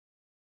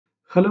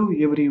Hello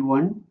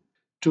everyone.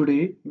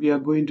 Today we are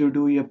going to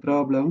do a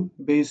problem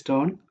based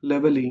on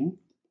leveling.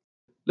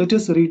 Let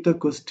us read the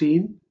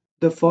question.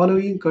 The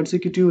following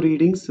consecutive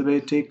readings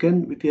were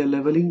taken with a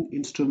leveling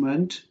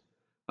instrument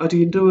at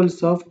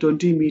intervals of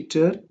 20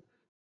 meters.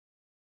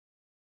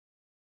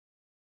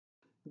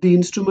 The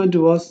instrument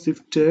was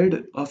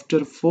shifted after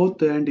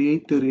 4th and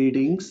 8th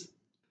readings.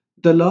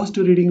 The last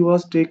reading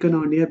was taken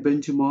on a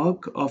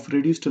benchmark of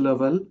reduced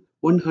level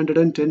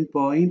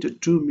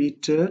 110.2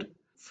 meter.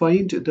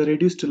 Find the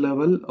reduced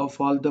level of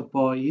all the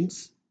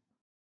points.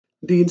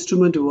 The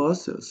instrument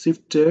was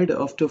shifted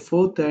after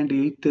 4th and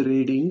 8th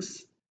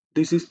readings.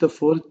 This is the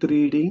 4th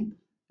reading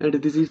and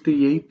this is the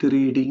 8th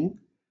reading.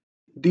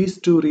 These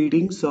two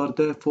readings are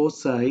the four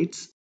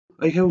sides.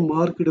 I have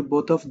marked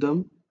both of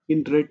them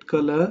in red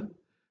color.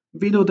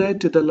 We know that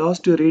the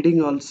last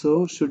reading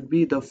also should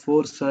be the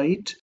four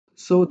side.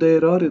 So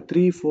there are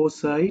three four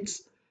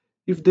sides.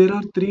 If there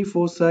are three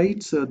four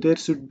sides, there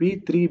should be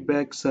three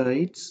back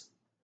sides.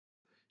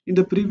 In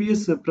the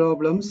previous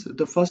problems,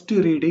 the first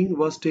reading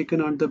was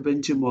taken on the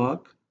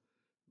benchmark,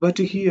 but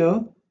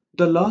here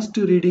the last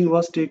reading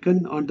was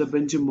taken on the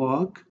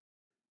benchmark.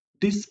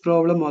 This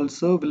problem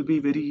also will be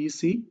very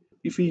easy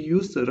if we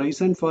use the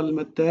rise and fall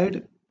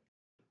method.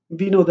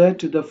 We know that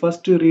the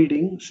first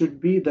reading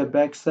should be the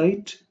back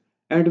side,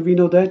 and we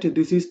know that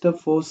this is the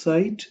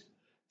foresight.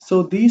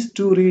 So these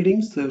two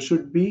readings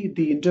should be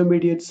the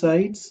intermediate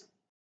sides.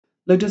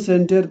 Let us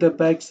enter the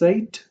back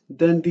side,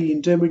 then the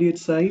intermediate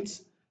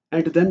sides,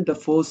 and then the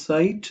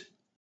foresight.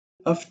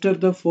 After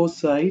the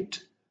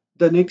foresight,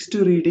 the next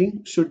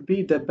reading should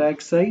be the back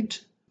side,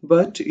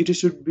 but it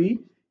should be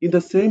in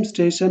the same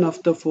station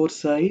of the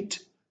foresight,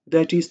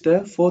 that is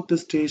the fourth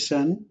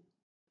station.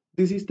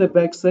 This is the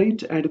back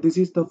side and this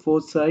is the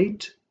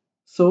foresight.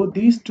 So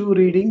these two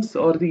readings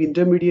are the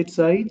intermediate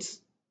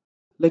sides.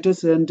 Let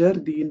us enter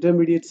the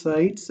intermediate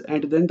sides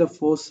and then the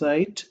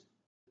foresight.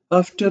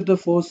 After the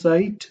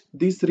foresight,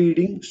 this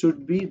reading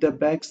should be the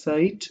back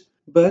side,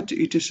 but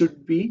it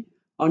should be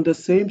on the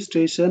same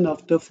station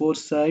of the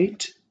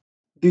foresight.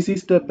 This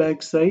is the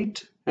back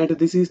side and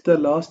this is the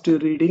last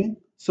reading,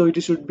 so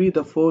it should be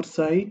the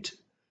foresight.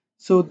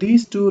 So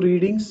these two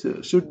readings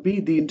should be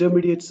the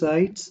intermediate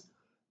sides.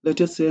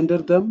 Let us enter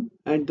them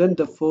and then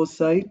the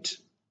foresight.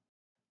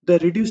 The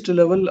reduced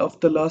level of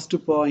the last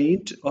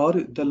point or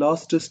the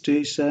last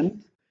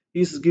station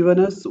is given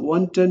as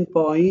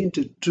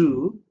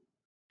 110.2.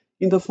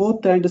 In the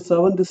fourth and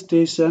seventh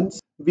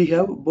stations, we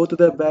have both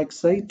the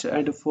backside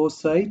and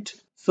foresight.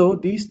 So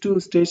these two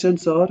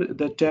stations are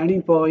the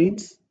turning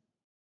points.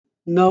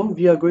 Now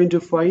we are going to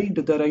find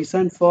the rise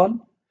and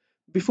fall.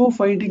 Before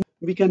finding,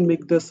 we can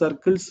make the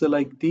circles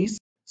like this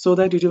so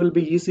that it will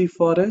be easy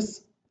for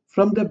us.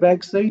 From the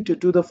backside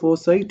to the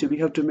foresight, we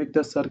have to make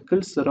the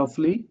circles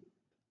roughly.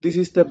 This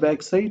is the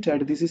backside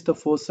and this is the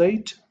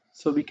foresight.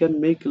 So we can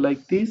make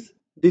like this.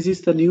 This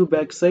is the new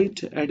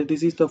backside and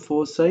this is the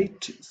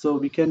foresight. So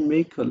we can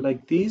make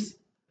like this.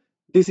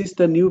 This is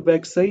the new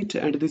backside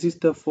and this is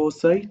the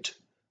foresight.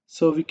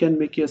 So we can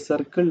make a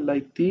circle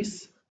like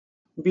this.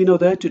 We know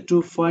that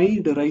to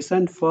find rise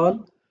and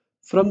fall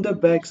from the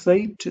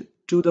backside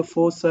to the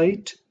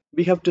foresight,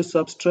 we have to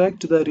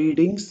subtract the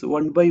readings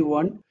one by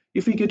one.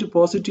 If we get a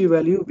positive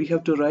value, we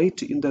have to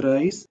write in the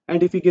rise,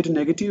 and if we get a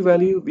negative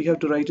value, we have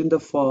to write in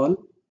the fall.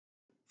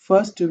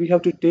 First, we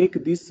have to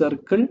take this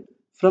circle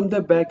from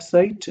the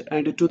backside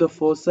and to the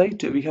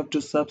foresight, we have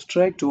to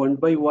subtract one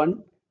by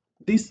one.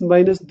 This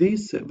minus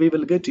this, we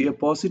will get a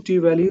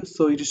positive value,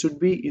 so it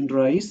should be in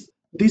rise.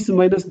 This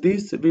minus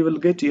this, we will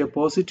get a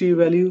positive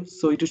value,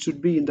 so it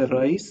should be in the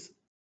rise.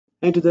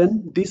 And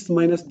then this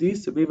minus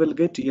this, we will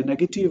get a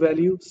negative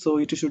value, so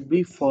it should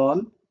be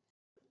fall.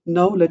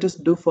 Now let us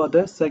do for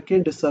the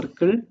second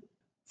circle.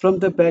 From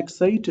the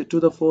backside to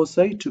the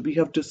foresight, we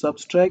have to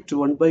subtract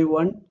one by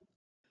one.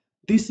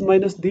 This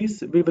minus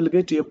this, we will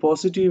get a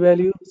positive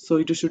value, so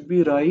it should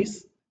be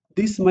rise.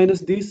 This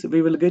minus this,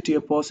 we will get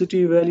a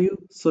positive value,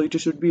 so it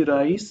should be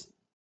rise.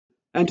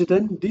 And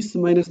then this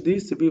minus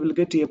this, we will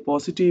get a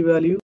positive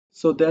value,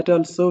 so that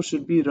also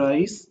should be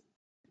rise.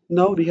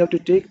 Now we have to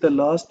take the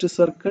last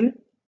circle.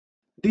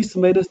 This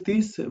minus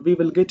this, we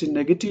will get a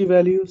negative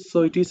value,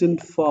 so it is in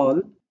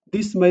fall.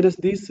 This minus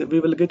this, we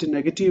will get a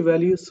negative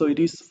value, so it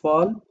is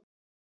fall.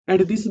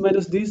 And this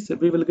minus this,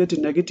 we will get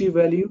a negative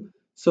value,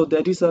 so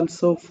that is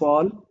also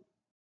fall.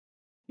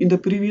 In the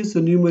previous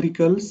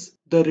numericals,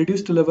 the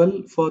reduced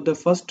level for the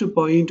first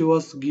point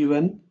was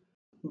given,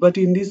 but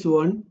in this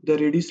one, the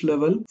reduced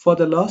level for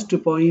the last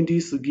point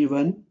is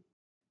given.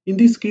 In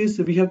this case,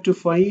 we have to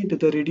find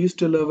the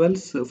reduced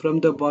levels from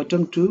the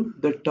bottom to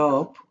the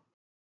top.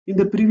 In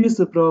the previous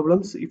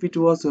problems, if it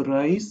was a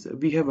rise,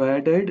 we have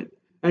added,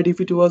 and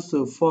if it was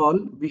a fall,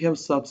 we have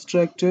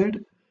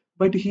subtracted,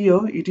 but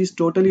here it is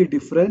totally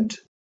different.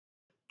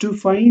 To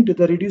find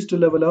the reduced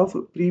level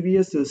of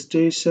previous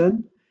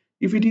station,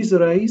 if it is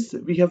rise,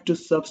 we have to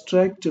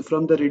subtract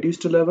from the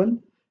reduced level,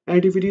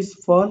 and if it is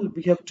fall,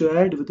 we have to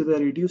add with the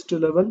reduced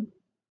level.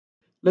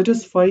 Let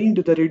us find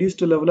the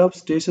reduced level of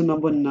station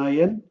number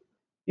 9.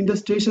 In the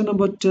station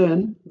number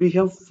 10, we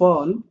have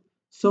fall.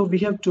 So we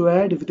have to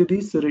add with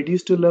this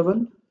reduced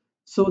level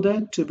so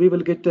that we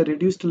will get the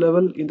reduced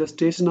level in the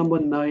station number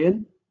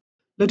 9.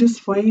 Let us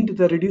find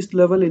the reduced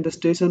level in the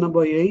station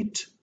number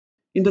 8.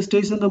 In the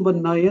station number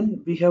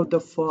 9, we have the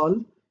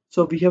fall.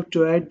 So we have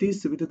to add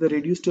this with the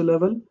reduced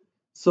level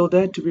so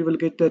that we will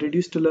get the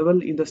reduced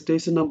level in the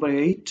station number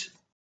 8.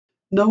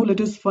 Now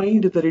let us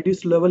find the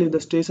reduced level in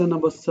the station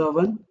number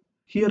 7.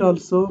 Here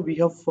also we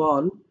have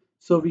fall.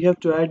 So we have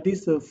to add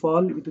this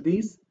fall with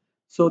this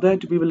so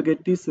that we will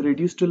get this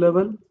reduced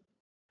level.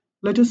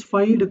 Let us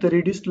find the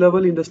reduced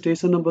level in the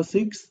station number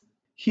 6.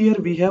 Here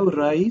we have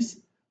rise.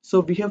 So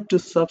we have to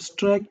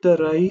subtract the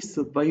rise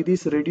by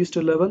this reduced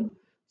level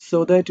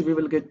so that we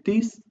will get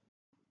this.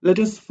 Let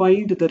us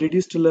find the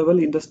reduced level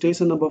in the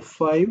station number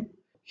 5.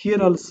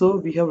 Here also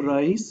we have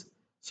rise.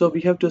 So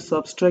we have to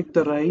subtract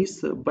the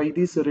rise by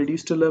this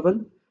reduced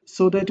level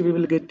so that we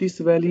will get this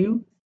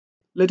value.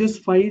 Let us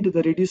find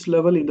the reduced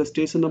level in the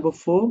station number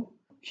 4.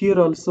 Here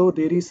also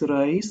there is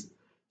rise.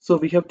 So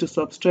we have to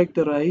subtract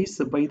the rise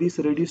by this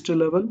reduced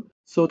level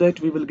so that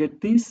we will get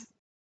this.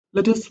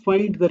 Let us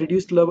find the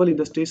reduced level in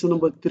the station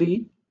number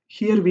 3.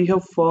 Here we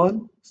have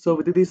fall. So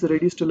with this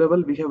reduced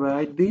level we have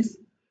add this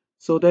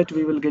so that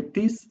we will get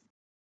this.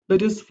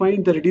 Let us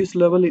find the reduced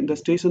level in the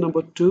station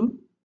number 2.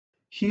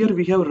 Here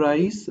we have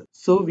rise.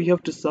 So we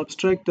have to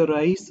subtract the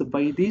rise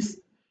by this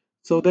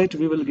so that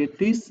we will get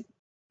this.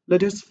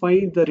 Let us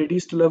find the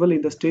reduced level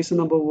in the station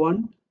number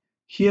 1.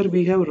 Here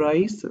we have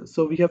rise,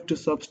 so we have to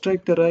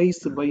subtract the rise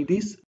by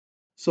this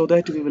so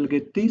that we will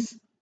get this.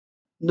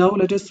 Now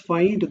let us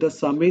find the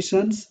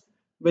summations.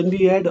 When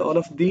we add all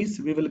of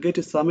these, we will get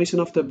a summation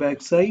of the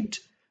backside.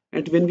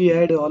 And when we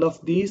add all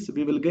of these,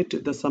 we will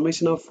get the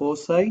summation of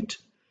foresight.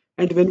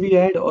 And when we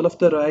add all of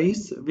the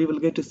rise, we will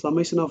get a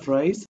summation of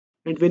rise.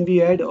 And when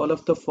we add all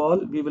of the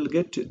fall, we will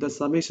get the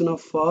summation of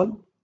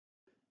fall.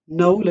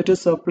 Now let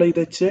us apply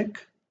the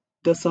check.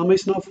 The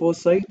summation of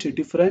foresight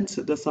difference,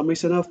 the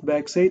summation of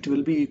backside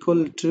will be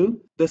equal to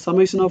the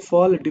summation of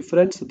fall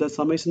difference, the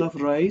summation of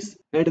rise,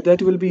 and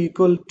that will be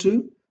equal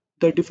to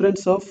the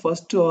difference of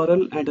first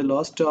RL and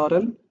last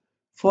RL.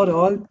 For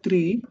all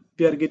three,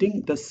 we are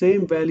getting the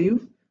same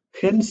value.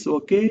 Hence,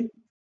 okay.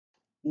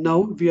 Now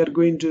we are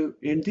going to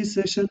end this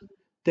session.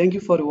 Thank you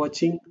for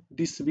watching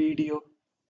this video.